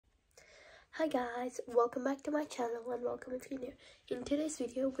Hi guys, welcome back to my channel and welcome if you're new. In today's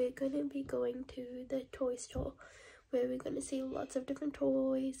video we're going to be going to the toy store where we're going to see lots of different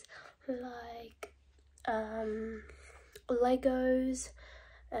toys like Legos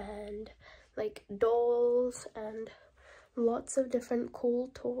and like dolls and lots of different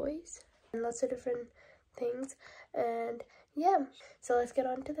cool toys and lots of different things. And yeah, so let's get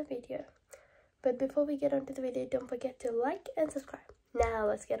on to the video. But before we get on to the video, don't forget to like and subscribe. Now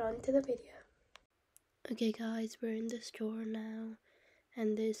let's get on to the video. Okay guys, we're in the store now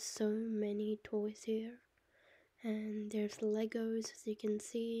and there's so many toys here. And there's Legos, as you can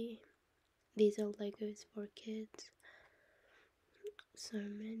see. These are Legos for kids. So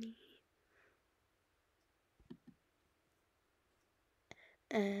many.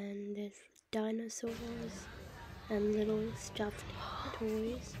 And there's dinosaurs and little stuffed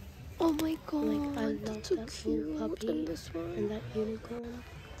toys. Oh my god, like I love that's so that cute. little puppy And this one. and that unicorn.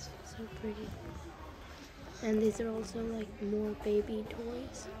 So pretty. And these are also like more baby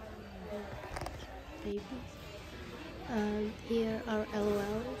toys. Babies. Here are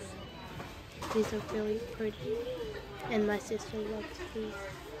LOLs. These are really pretty. And my sister loves these.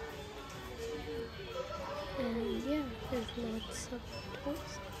 And yeah, there's lots of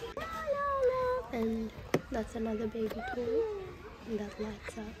toys. And that's another baby toy that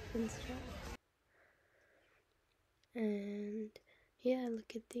lights up and stuff. And yeah,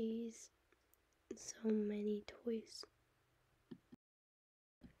 look at these. So many toys.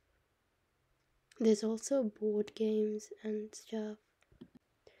 There's also board games and stuff.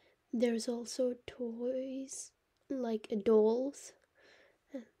 There's also toys like dolls.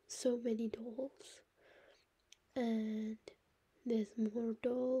 So many dolls. And there's more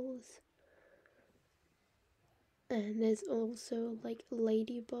dolls. And there's also like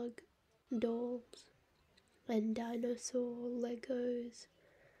ladybug dolls and dinosaur Legos.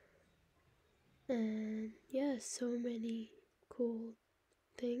 And yeah, so many cool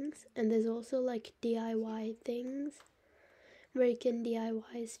things. And there's also like DIY things where you can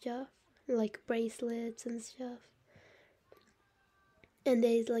DIY stuff like bracelets and stuff. And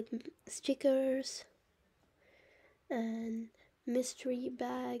there's like stickers and mystery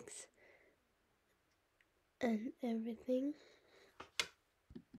bags and everything.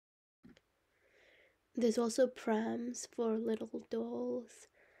 There's also prams for little dolls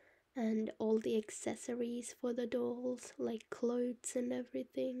and all the accessories for the dolls like clothes and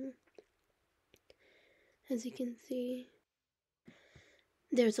everything, as you can see.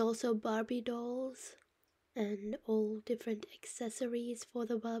 There's also Barbie dolls and all different accessories for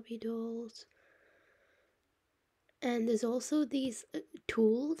the Barbie dolls. And there's also these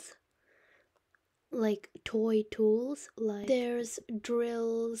tools, like toy tools, like there's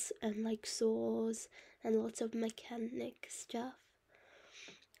drills and like saws and lots of mechanic stuff,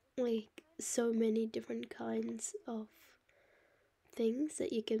 like so many different kinds of things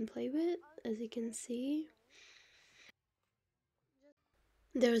that you can play with, as you can see.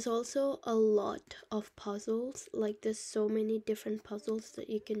 There's also a lot of puzzles, like there's so many different puzzles that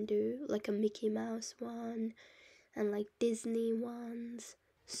you can do, like a Mickey Mouse one and like Disney ones,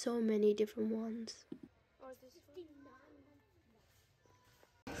 so many different ones.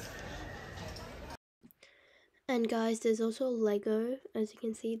 And guys, there's also Lego, as you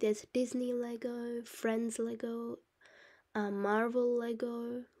can see. There's Disney Lego, Friends Lego, Marvel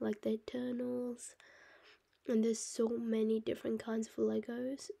Lego, like the Eternals. And there's so many different kinds of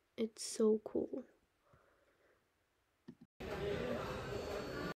Legos. It's so cool.